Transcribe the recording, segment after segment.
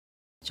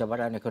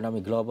Cabaran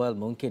ekonomi global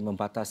mungkin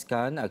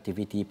membataskan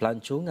aktiviti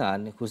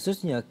pelancongan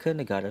khususnya ke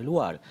negara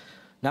luar.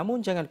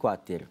 Namun jangan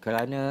khuatir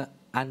kerana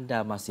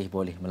anda masih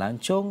boleh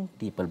melancong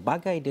di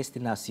pelbagai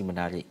destinasi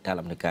menarik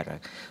dalam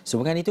negara.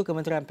 Sehubungan itu,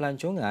 Kementerian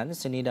Pelancongan,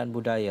 Seni dan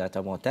Budaya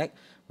atau MOTAC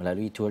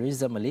melalui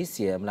Tourism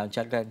Malaysia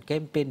melancarkan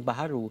kempen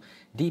Baharu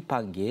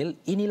dipanggil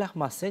Inilah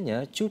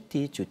Masanya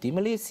Cuti-Cuti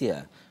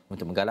Malaysia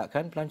untuk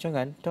menggalakkan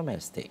pelancongan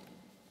domestik.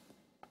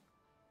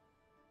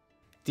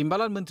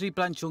 Timbalan Menteri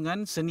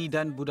Pelancongan, Seni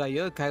dan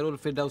Budaya Khairul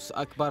Firdaus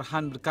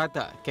Akbarhan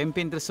berkata,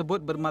 kempen tersebut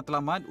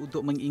bermatlamat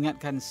untuk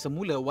mengingatkan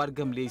semula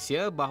warga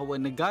Malaysia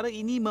bahawa negara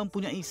ini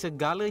mempunyai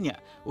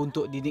segalanya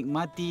untuk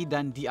dinikmati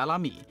dan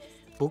dialami.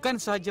 Bukan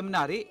sahaja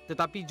menarik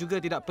tetapi juga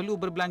tidak perlu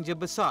berbelanja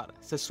besar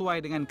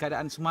sesuai dengan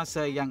keadaan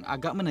semasa yang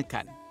agak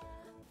menekan.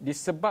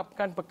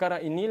 Disebabkan perkara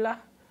inilah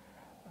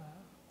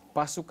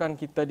pasukan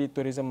kita di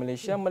Tourism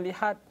Malaysia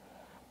melihat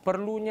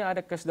perlunya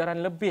ada kesedaran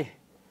lebih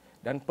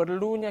dan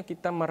perlunya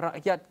kita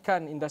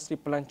merakyatkan industri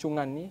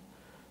pelancongan ni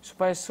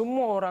supaya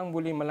semua orang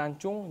boleh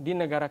melancong di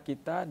negara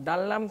kita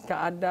dalam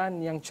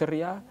keadaan yang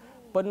ceria,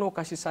 penuh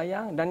kasih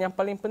sayang dan yang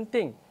paling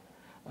penting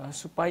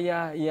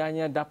supaya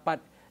ianya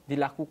dapat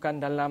dilakukan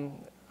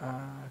dalam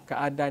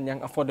keadaan yang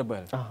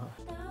affordable.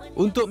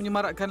 Untuk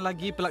menyemarakkan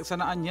lagi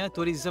pelaksanaannya,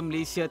 Tourism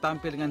Malaysia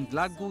tampil dengan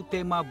lagu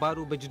tema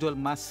baru berjudul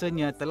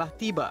Masanya Telah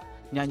Tiba.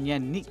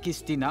 Nyanyian Nick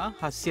Kistina,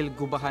 hasil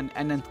gubahan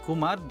Anand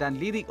Kumar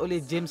dan lirik oleh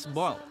James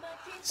Ball.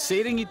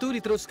 Seiring itu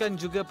diteruskan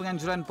juga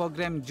penganjuran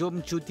program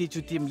Jom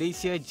Cuti-Cuti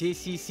Malaysia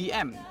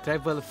JCCM,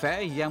 travel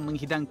fair yang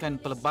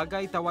menghidangkan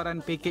pelbagai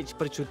tawaran pakej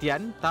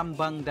percutian,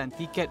 tambang dan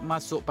tiket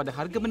masuk pada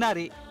harga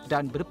menarik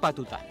dan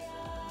berpatutan.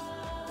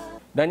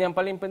 Dan yang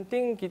paling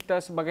penting, kita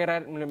sebagai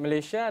rakyat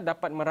Malaysia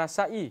dapat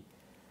merasai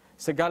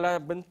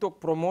segala bentuk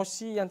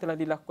promosi yang telah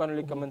dilakukan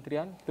oleh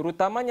kementerian,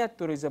 terutamanya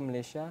Tourism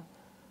Malaysia,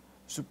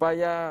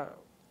 supaya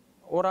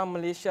orang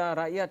Malaysia,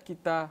 rakyat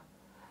kita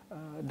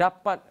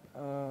dapat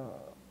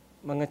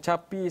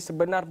mengecapi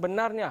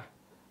sebenar-benarnya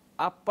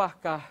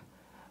apakah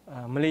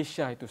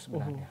Malaysia itu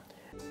sebenarnya.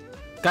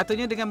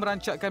 Katanya dengan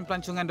merancakkan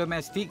pelancongan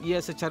domestik, ia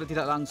secara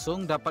tidak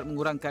langsung dapat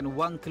mengurangkan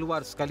wang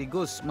keluar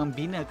sekaligus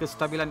membina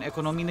kestabilan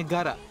ekonomi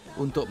negara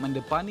untuk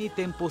mendepani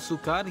tempoh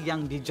sukar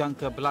yang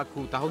dijangka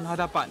berlaku tahun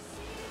hadapan.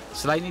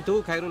 Selain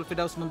itu, Khairul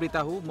Firdaus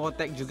memberitahu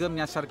MOTAC juga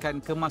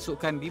menyasarkan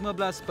kemasukan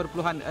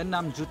 15.6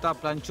 juta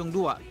pelancong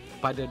luar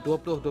pada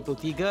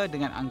 2023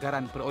 dengan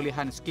anggaran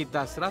perolehan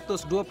sekitar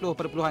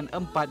 120.4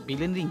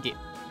 bilion ringgit.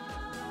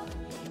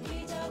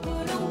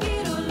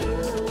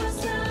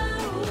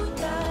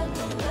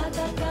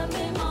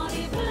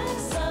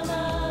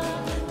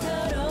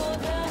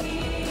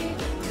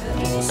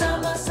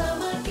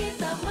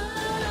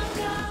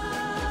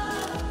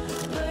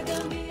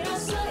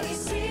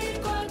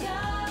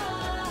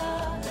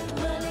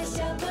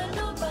 Malaysia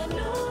penuh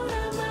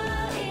panorama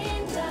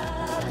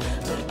indah,